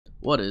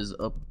What is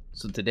up?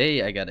 So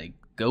today I got a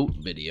goat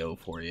video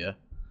for you.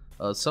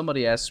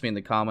 Somebody asked me in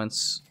the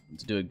comments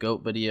to do a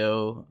goat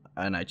video,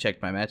 and I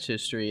checked my match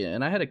history,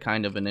 and I had a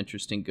kind of an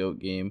interesting goat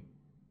game.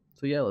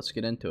 So yeah, let's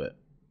get into it.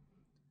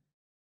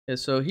 Yeah,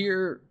 so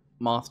here,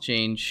 moth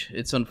change.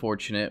 It's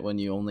unfortunate when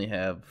you only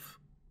have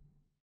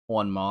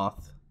one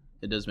moth.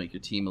 It does make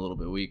your team a little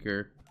bit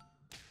weaker.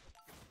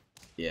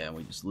 Yeah,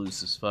 we just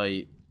lose this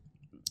fight.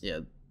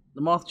 Yeah,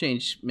 the moth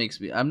change makes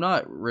me... I'm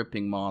not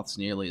ripping moths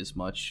nearly as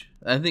much.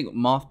 I think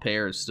moth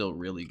pair is still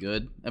really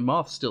good, and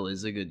moth still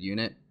is a good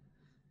unit.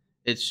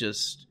 It's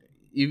just...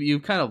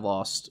 You've kind of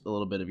lost a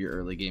little bit of your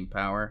early game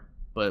power,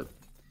 but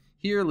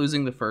here,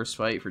 losing the first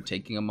fight for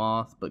taking a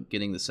moth, but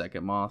getting the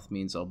second moth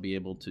means I'll be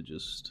able to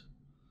just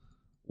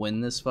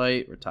win this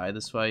fight or tie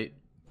this fight.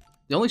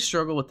 The only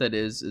struggle with that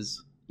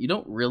is you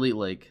don't really,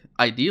 like...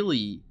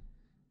 Ideally,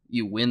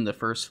 you win the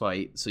first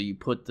fight, so you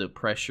put the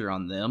pressure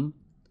on them.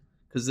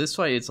 Because this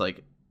fight,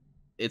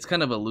 it's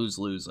kind of a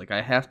lose-lose. Like,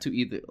 I have to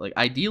either... Like,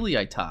 ideally,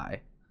 I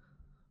tie.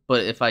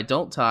 But if I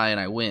don't tie and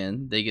I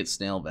win, they get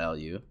snail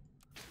value.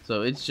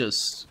 So it's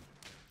just...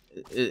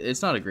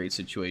 It's not a great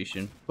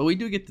situation. But we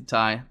do get the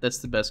tie. That's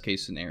the best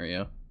case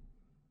scenario.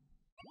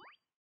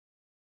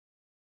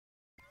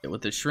 Yeah,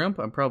 with the shrimp,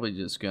 I'm probably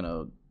just going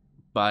to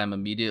buy them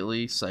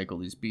immediately. Cycle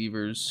these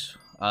beavers.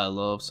 I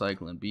love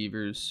cycling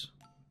beavers.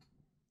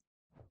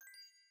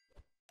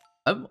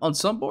 On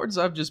some boards,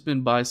 I've just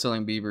been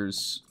buy-selling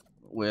beavers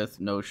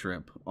with no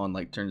shrimp on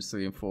like turns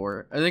 3 and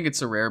 4. I think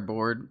it's a rare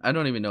board. I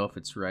don't even know if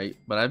it's right,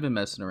 but I've been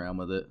messing around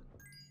with it.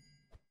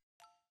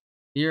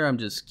 Here, I'm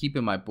just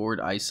keeping my board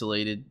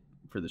isolated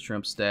for the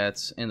shrimp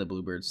stats and the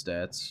bluebird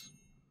stats.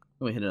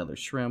 Then we hit another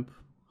shrimp.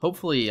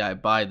 Hopefully, I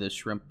buy this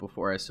shrimp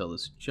before I sell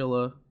this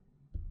chinchilla.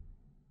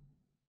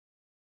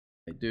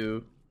 I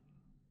do.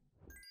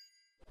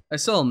 I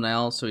sell him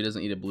now so he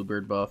doesn't eat a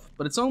bluebird buff,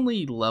 but it's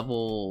only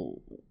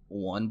level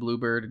 1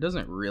 bluebird. It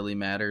doesn't really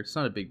matter. It's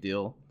not a big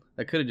deal.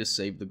 I could have just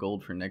saved the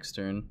gold for next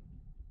turn.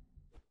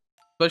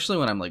 Especially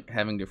when I'm like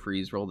having to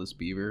freeze roll this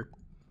beaver.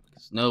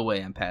 There's no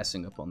way I'm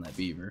passing up on that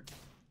beaver.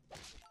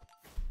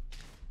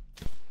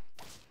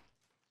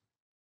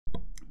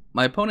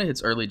 My opponent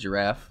hits early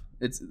giraffe.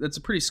 That's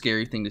a pretty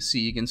scary thing to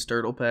see against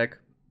Turtle Pack.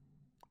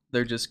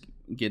 They're just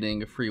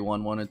getting a free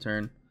 1/1 a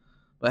turn.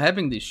 But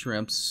having these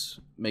shrimps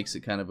makes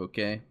it kind of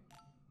okay.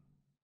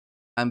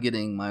 I'm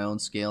getting my own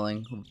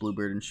scaling with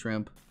bluebird and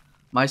shrimp.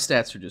 My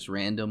stats are just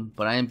random,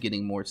 but I am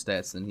getting more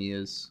stats than he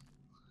is.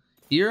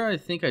 Here, I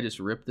think I just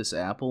ripped this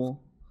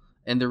apple.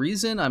 And the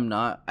reason I'm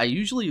not... I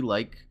usually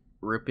like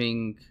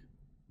ripping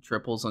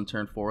triples on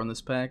turn 4 in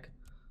this pack,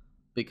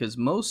 because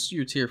most of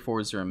your tier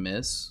 4s are a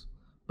miss.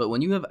 But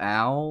when you have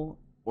owl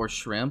or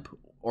shrimp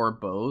or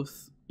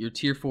both, your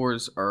tier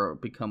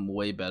 4s become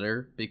way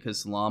better,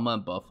 because llama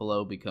and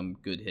buffalo become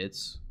good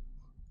hits.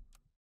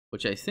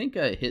 Which I think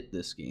I hit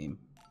this game.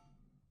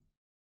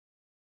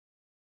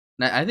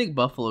 I think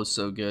Buffalo's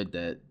so good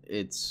that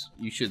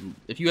you should,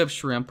 if you have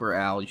shrimp or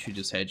owl, you should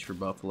just hedge for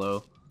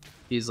Buffalo.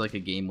 He's like a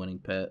game-winning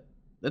pet.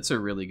 That's a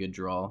really good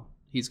draw.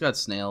 He's got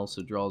snail,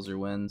 so draws are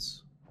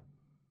wins.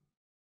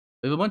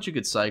 We have a bunch of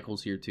good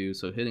cycles here too,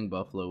 so hitting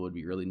Buffalo would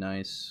be really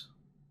nice.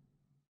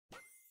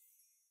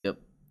 Yep.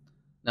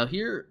 Now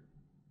here,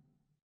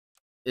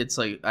 it's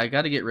like, I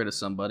gotta get rid of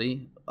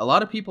somebody. A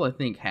lot of people, I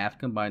think, have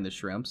combined the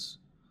shrimps,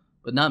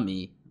 but not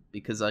me,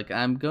 because like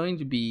I'm going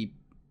to be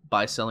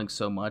by selling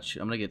so much,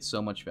 I'm gonna get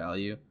so much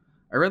value.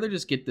 I'd rather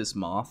just get this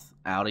moth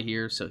out of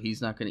here so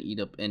he's not gonna eat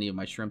up any of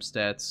my shrimp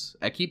stats.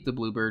 I keep the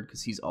bluebird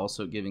because he's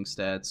also giving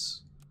stats.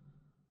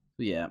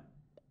 But yeah.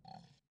 I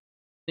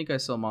think I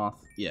sell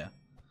moth. Yeah.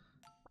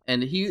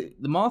 And the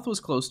moth was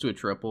close to a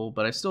triple,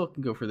 but I still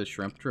can go for the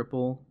shrimp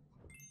triple.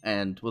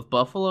 And with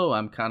buffalo,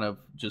 I'm kind of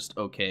just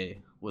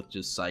okay with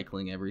just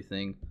cycling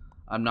everything.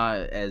 I'm not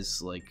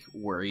as like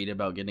worried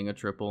about getting a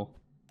triple.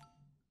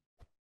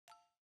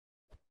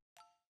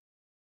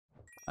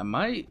 I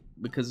might,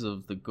 because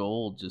of the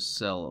gold, just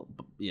sell...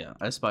 Yeah,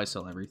 I spy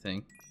sell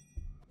everything.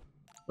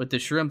 With the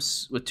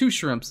shrimps... With 2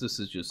 shrimps, this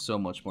is just so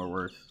much more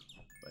worth.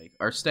 Like,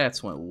 our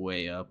stats went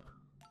way up.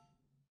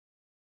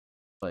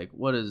 Like,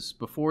 what is...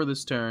 Before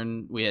this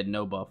turn, we had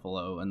no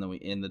buffalo, and then we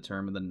end the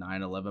turn with a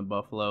 9-11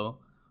 buffalo.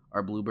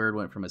 Our bluebird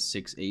went from a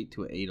 6-8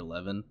 to an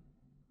 8-11.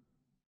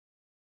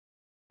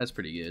 That's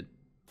pretty good.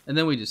 And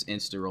then we just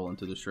insta-roll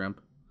into the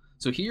shrimp.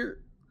 So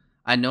here,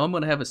 I know I'm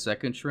going to have a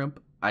second shrimp.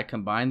 I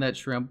combine that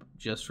shrimp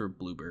just for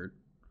bluebird.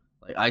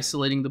 Like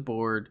isolating the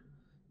board,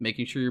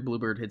 making sure your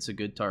bluebird hits a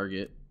good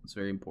target. It's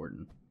very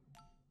important.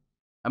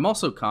 I'm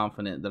also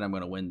confident that I'm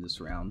going to win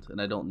this round,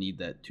 and I don't need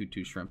that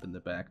 2/2 shrimp in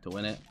the back to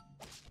win it.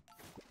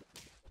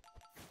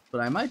 But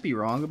I might be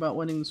wrong about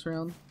winning this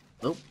round.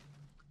 Nope.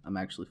 I'm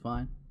actually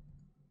fine.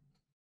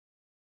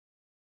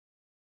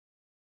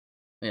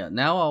 Yeah,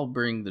 now I'll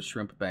bring the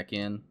shrimp back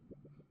in.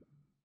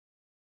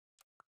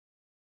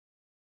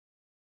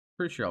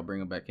 Pretty sure I'll bring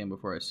them back in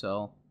before I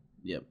sell.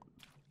 Yep.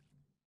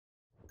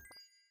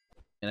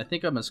 And I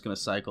think I'm just going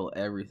to cycle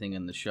everything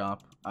in the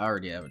shop. I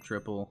already have a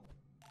triple.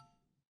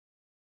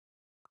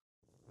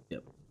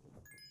 Yep.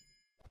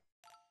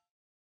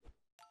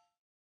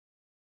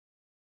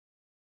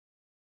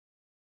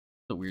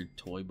 weird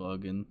toy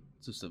bug and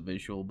it's just a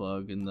visual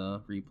bug in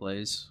the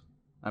replays.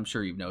 I'm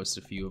sure you've noticed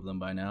a few of them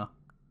by now.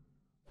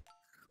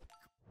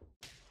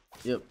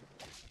 Yep.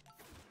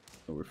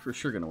 We're for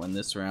sure gonna win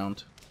this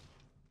round.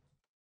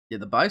 Yeah,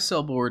 the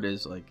buy-sell board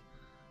is like...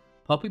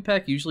 Puppy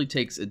Pack usually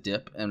takes a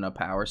dip and a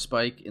power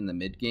spike in the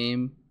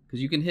mid-game,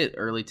 because you can hit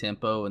early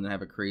tempo and then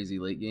have a crazy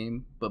late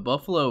game. But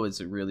Buffalo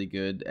is really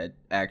good at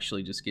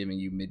actually just giving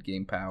you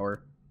mid-game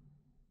power.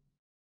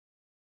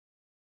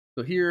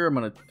 So here I'm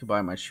going to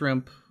combine my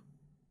shrimp.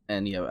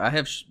 And yeah, I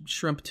have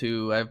shrimp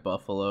too, I have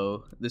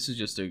buffalo. This is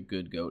just a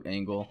good goat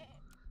angle.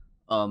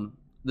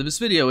 This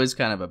video is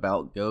kind of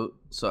about goat,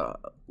 so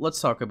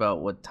let's talk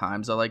about what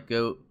times I like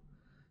goat.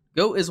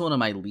 Goat is one of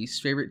my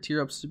least favorite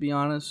tier ups, to be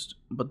honest,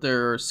 but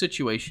there are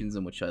situations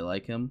in which I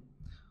like him.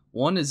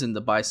 One is in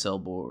the buy-sell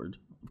board,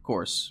 of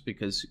course,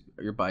 because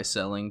you're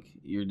buy-selling,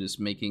 you're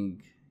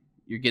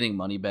getting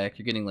money back,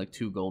 you're getting like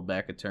 2 gold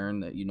back a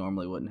turn that you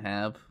normally wouldn't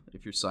have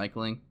if you're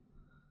cycling.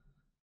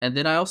 And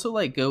then I also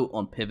like goat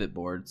on pivot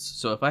boards.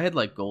 So if I had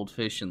like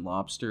goldfish and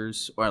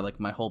lobsters, or like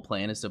my whole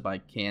plan is to buy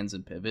cans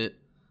and pivot,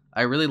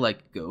 I really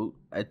like goat.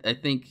 I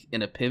think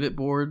in a pivot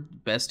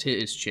board, best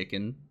hit is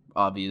chicken.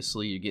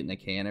 Obviously, you're getting a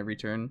can every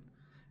turn.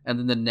 And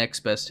then the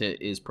next best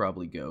hit is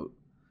probably goat.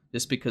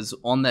 Just because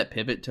on that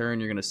pivot turn,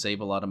 you're going to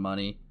save a lot of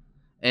money.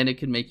 And it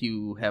can make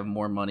you have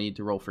more money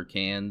to roll for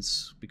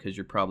cans, because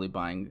you're probably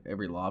buying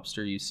every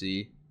lobster you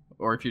see.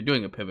 Or if you're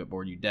doing a pivot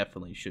board, you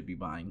definitely should be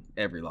buying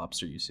every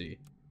lobster you see.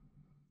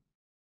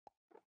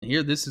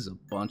 Here, this is a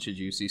bunch of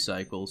juicy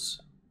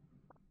cycles.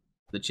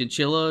 The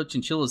chinchilla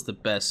is the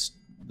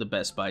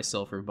best buy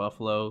sell for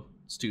buffalo.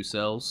 It's 2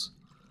 cells.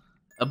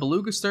 A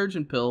beluga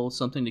sturgeon pill,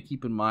 something to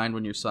keep in mind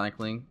when you're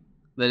cycling.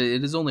 That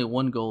it is only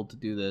 1 gold to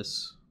do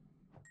this.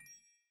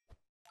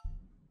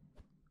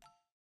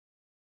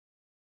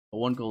 A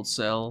 1 gold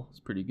cell is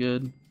pretty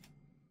good.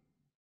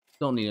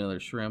 Don't need another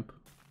shrimp.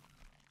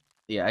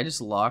 Yeah, I just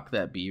lock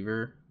that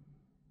beaver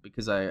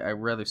because I'd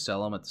rather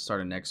sell them at the start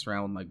of next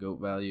round with my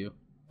goat value.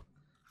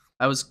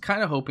 I was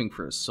kind of hoping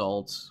for a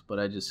salt, but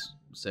I just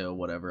say, oh,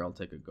 whatever, I'll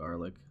take a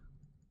garlic.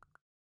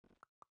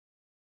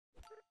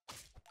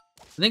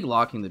 I think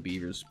locking the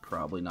beaver is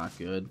probably not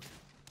good.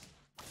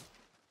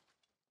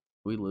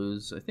 We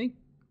lose. I think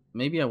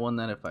maybe I won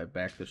that if I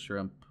back the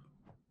shrimp.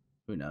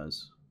 Who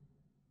knows?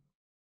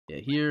 Yeah,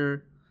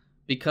 here,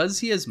 because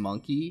he has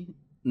monkey,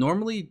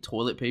 normally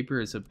toilet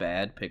paper is a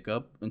bad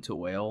pickup into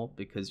whale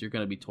because you're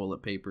going to be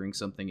toilet papering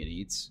something it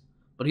eats.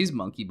 But he's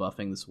monkey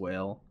buffing this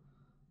whale.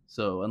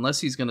 So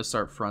unless he's going to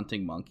start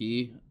fronting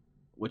monkey,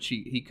 which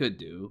he could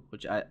do,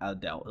 which I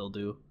doubt he'll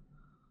do,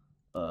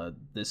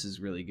 this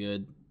is really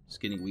good. Just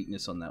getting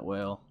weakness on that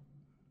whale.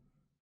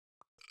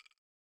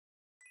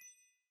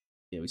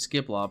 Yeah, we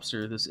skip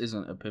lobster. This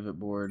isn't a pivot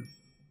board.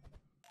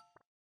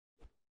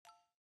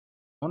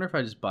 I wonder if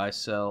I just buy,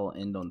 sell,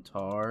 end on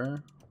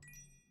tar.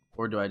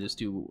 Or do I just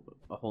do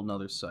a whole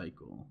nother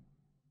cycle?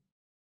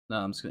 No,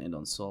 I'm just going to end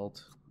on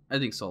salt. I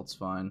think salt's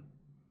fine.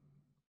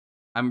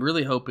 I'm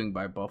really hoping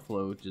by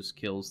buffalo just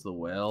kills the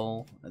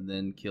whale and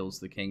then kills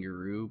the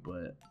kangaroo,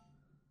 but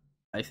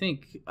I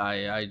think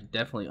I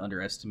definitely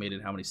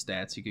underestimated how many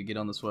stats you could get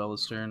on this whale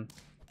this turn.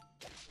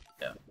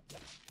 Yeah.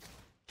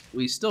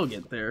 We still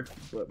get there,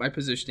 but my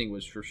positioning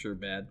was for sure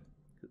bad.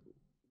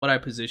 What I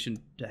positioned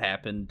to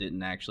happen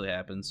didn't actually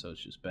happen, so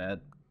it's just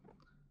bad.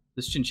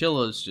 This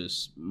chinchilla is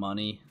just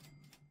money.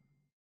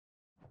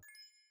 I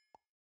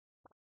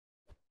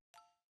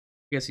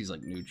guess he's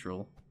like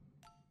neutral.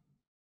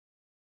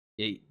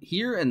 Yeah,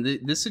 here, and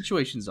this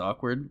situation's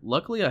awkward.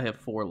 Luckily, I have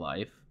 4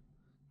 life.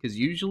 Because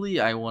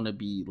usually I want to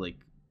be, like,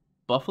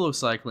 buffalo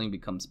cycling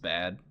becomes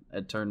bad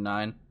at turn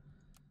 9.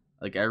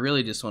 Like, I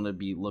really just want to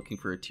be looking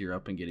for a tier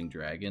up and getting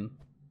dragon.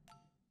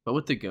 But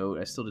with the goat,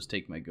 I still just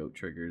take my goat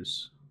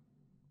triggers.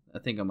 I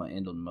think I'm going to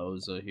end on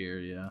Moza here,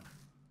 yeah.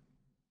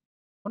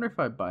 Wonder if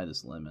I buy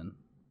this lemon.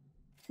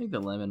 I think the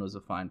lemon was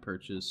a fine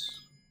purchase.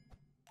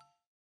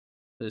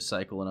 Just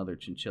cycle another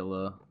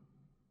chinchilla.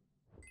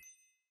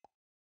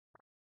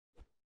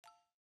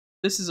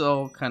 This is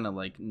all kind of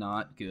like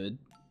not good.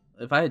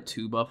 If I had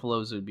 2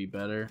 buffaloes, it would be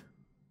better.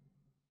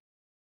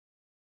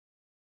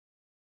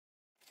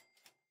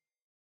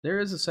 There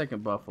is a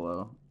second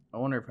buffalo. I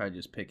wonder if I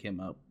just pick him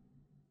up.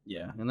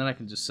 Yeah, and then I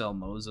can just sell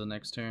Moza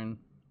next turn.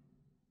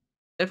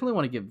 Definitely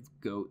want to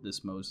give goat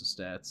this Moza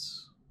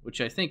stats,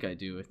 which I think I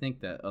do. I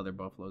think that other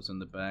buffalo's in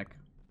the back.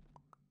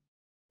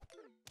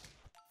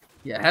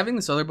 Yeah, having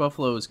this other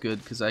buffalo is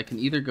good because I can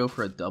either go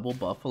for a double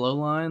buffalo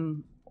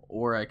line,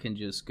 or I can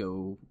just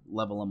go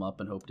level them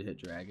up and hope to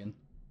hit dragon.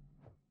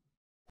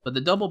 But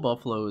the double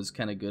buffalo is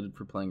kind of good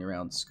for playing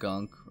around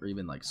skunk or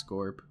even like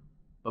scorp.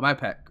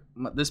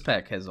 But this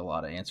pack has a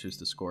lot of answers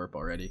to scorp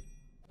already.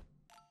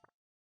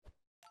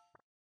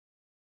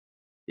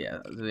 Yeah,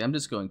 I'm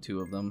just going 2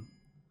 of them.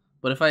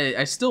 But if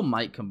I still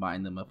might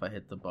combine them if I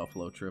hit the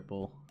buffalo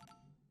triple.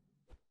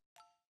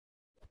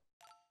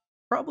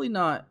 Probably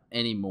not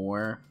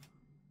anymore.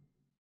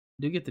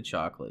 I do get the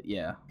chocolate,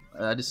 yeah.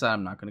 I decided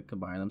I'm not going to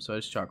combine them, so I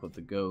just chocolate the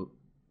goat.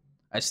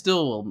 I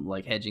still am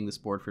like hedging this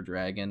board for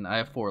dragon. I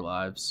have 4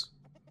 lives.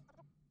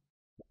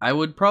 I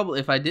would probably,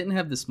 if I didn't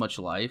have this much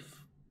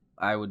life,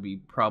 I would be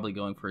probably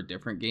going for a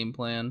different game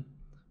plan.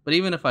 But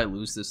even if I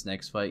lose this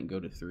next fight and go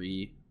to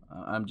 3,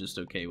 I'm just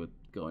okay with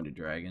going to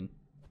dragon.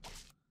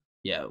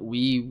 Yeah,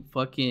 we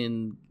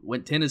fucking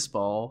went tennis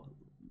ball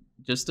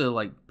just to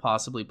like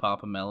possibly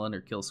pop a melon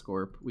or kill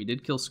Scorp. We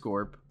did kill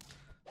Scorp.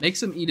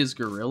 Makes him eat his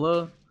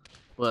gorilla,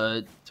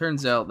 but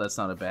turns out that's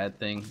not a bad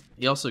thing.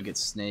 He also gets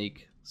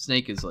Snake.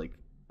 Snake is like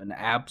an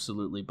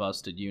absolutely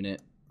busted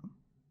unit.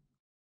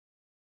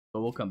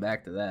 But we'll come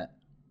back to that.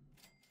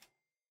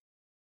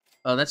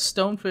 That's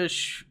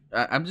Stonefish.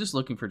 I'm just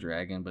looking for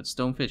dragon, but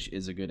Stonefish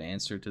is a good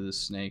answer to this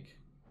snake.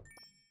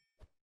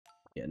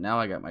 Yeah, now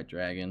I got my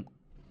dragon.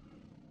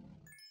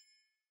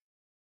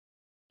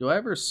 Do I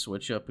ever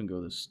switch up and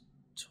go this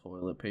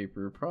toilet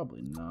paper?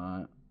 Probably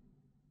not.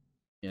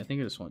 Yeah, I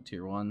think I just want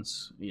tier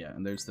 1s. Yeah,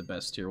 and there's the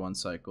best tier 1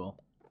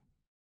 cycle.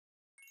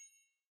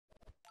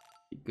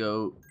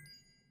 Goat.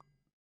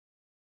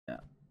 Yeah.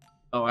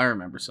 Oh, I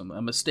remember something.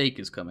 A mistake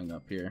is coming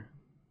up here.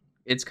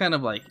 It's kind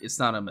of like, it's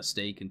not a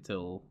mistake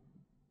until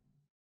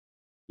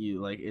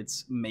you, like,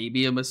 it's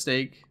maybe a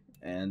mistake,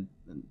 and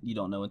you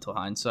don't know until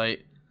hindsight.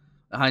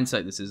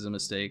 Hindsight, this is a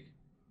mistake.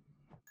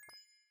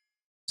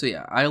 So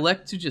yeah, I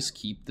elect to just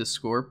keep the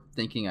Scorp,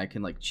 thinking I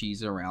can like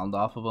cheese around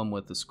off of them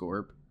with the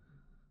Scorp.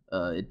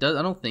 I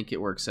don't think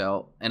it works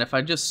out. And if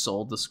I just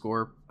sold the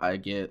Scorp, I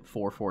get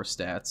 4/4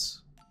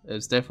 stats.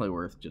 It's definitely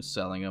worth just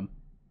selling them.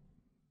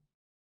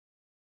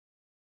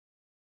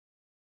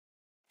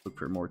 Look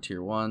for more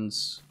tier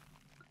 1s.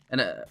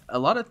 And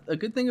a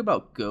good thing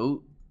about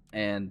Goat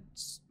and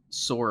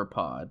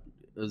Sauropod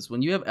is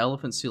when you have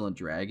Elephant Seal and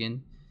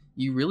Dragon,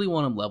 you really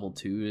want them level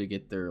 2 to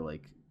get their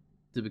like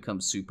to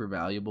become super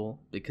valuable,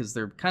 because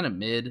they're kind of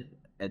mid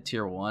at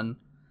tier 1,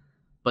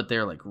 but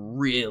they're like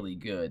really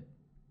good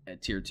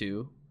at tier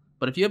 2.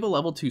 But if you have a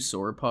level 2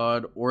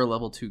 Sauropod or a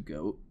level 2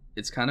 Goat,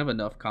 it's kind of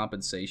enough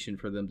compensation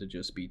for them to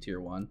just be tier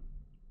 1.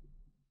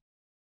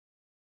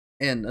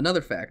 And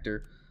another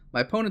factor,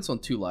 my opponent's on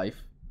 2 life,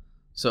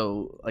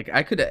 so like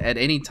I could at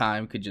any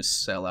time could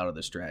just sell out of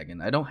this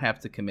dragon. I don't have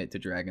to commit to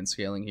dragon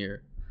scaling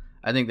here.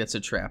 I think that's a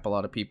trap a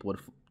lot of people would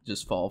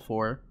just fall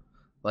for.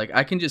 Like,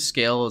 I can just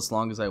scale as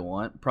long as I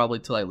want, probably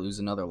till I lose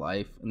another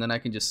life, and then I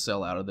can just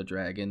sell out of the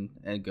dragon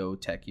and go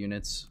tech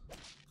units.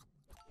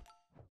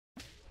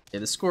 Yeah,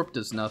 the Scorp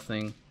does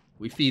nothing.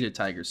 We feed a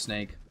Tiger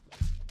Snake.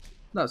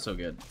 Not so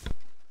good.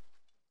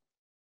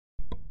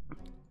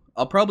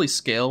 I'll probably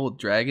scale with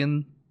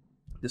dragon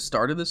the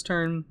start of this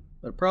turn,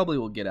 but probably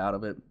will get out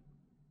of it.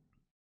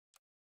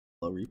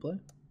 Low replay.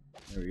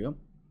 There we go.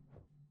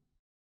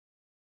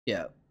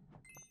 Yeah.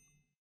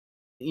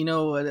 You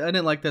know, I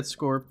didn't like that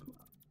Scorp,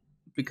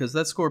 because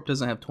that Scorp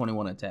doesn't have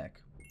 21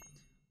 attack.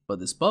 But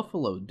this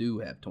Buffalo do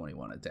have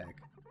 21 attack.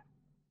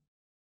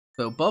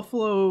 So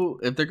Buffalo,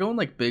 if they're going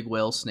like big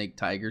whale, snake,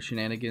 tiger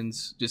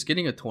shenanigans, just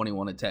getting a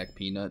 21 attack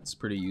peanut's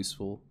pretty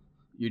useful.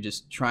 You're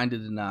just trying to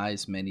deny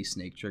as many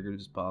snake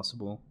triggers as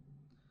possible.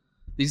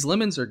 These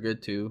lemons are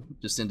good too,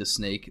 just into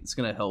snake. It's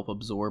going to help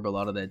absorb a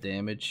lot of that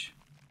damage.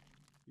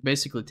 You're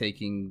basically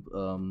taking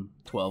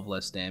 12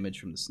 less damage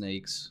from the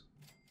snakes.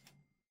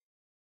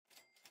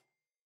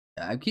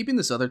 I'm keeping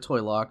this other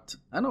toy locked.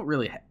 I don't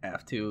really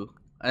have to.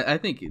 I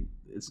think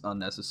it's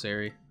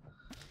unnecessary.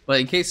 But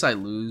in case I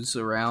lose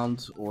a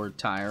round or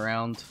tie a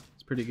round,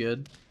 it's pretty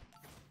good.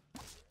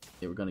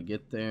 Okay, we're going to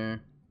get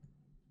there.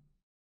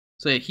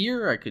 So yeah,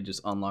 here I could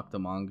just unlock the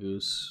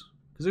mongoose,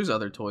 because there's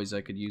other toys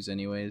I could use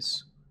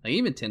anyways. Like,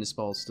 even tennis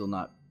ball is still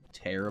not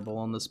terrible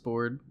on this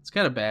board. It's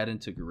kind of bad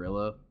into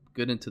gorilla,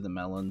 good into the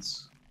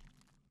melons.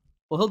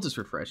 Well, he'll just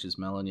refresh his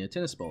melon. Yeah,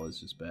 tennis ball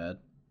is just bad.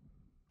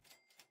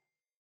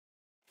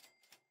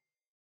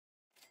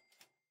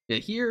 Yeah,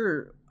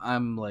 here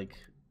I'm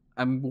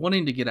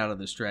wanting to get out of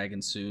this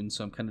dragon soon,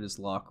 so I'm kind of just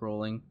lock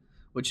rolling,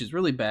 which is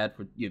really bad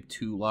for you have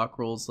 2 lock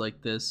rolls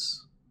like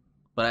this.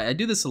 But I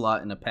do this a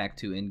lot in a pack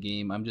 2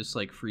 endgame. I'm just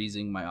like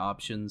freezing my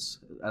options.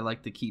 I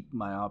like to keep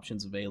my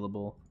options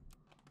available.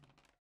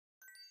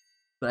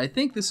 But I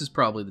think this is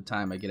probably the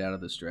time I get out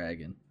of this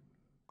dragon.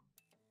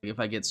 Like, if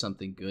I get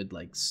something good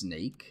like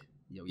snake,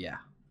 yeah.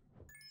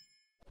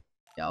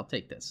 Yeah, I'll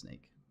take that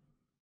snake.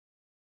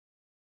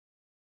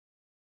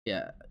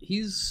 Yeah,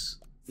 he's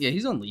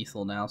on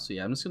lethal now, so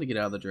yeah, I'm just gonna get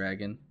out of the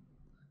dragon.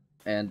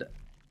 And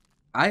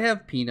I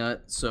have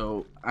Peanut,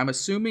 so I'm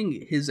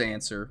assuming his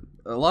answer.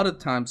 A lot of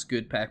times,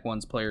 good Pack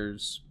 1's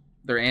players,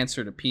 their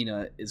answer to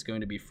Peanut is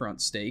going to be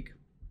front stake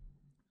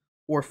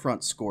or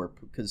front Scorp,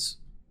 because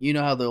you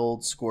know how the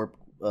old Scorp,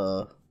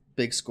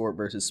 big Scorp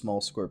versus small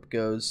Scorp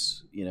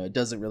goes. You know, it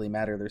doesn't really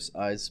matter their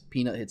size.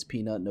 Peanut hits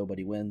Peanut,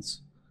 nobody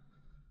wins.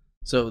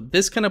 So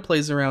this kind of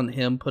plays around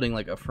him putting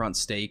like a front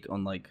stake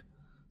on like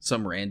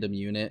some random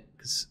unit,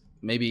 because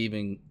maybe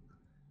even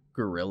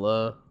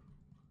gorilla.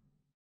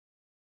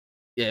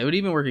 Yeah, it would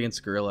even work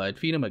against gorilla. I'd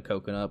feed him a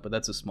coconut, but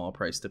that's a small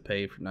price to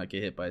pay for not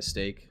get hit by a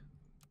stake.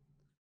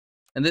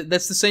 And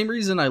that's the same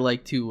reason I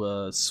like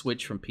to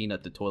switch from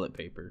peanut to toilet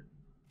paper,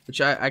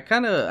 which I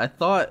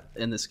thought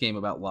in this game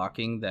about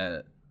locking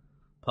that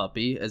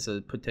puppy as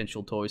a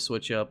potential toy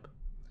switch up,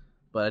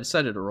 But I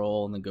decided to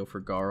roll and then go for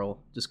Garl,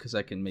 just because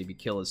I can maybe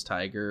kill his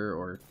Tiger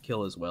or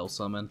kill his Whale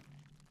Summon.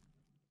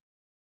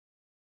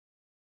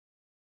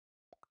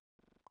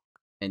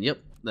 And yep,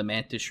 the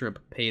Mantis Shrimp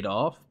paid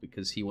off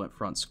because he went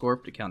front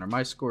Scorp to counter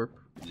my Scorp.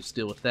 We just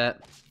deal with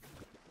that.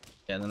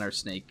 Yeah, and then our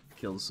Snake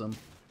kills him.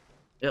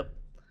 Yep.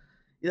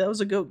 Yeah, that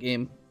was a Goat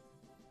game.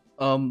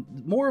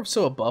 More of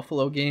so a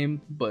Buffalo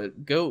game,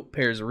 but Goat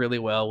pairs really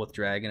well with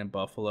Dragon and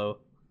Buffalo.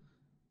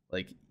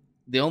 Like,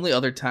 the only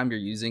other time you're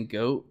using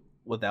Goat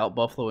without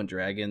Buffalo and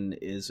Dragon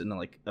is in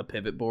like a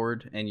pivot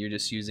board, and you're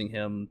just using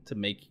him to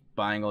make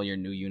buying all your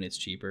new units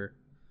cheaper.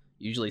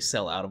 You usually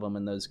sell out of them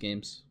in those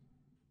games.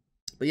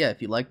 But yeah,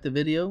 if you liked the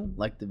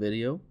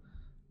video,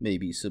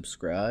 maybe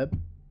subscribe.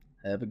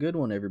 Have a good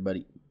one,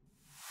 everybody.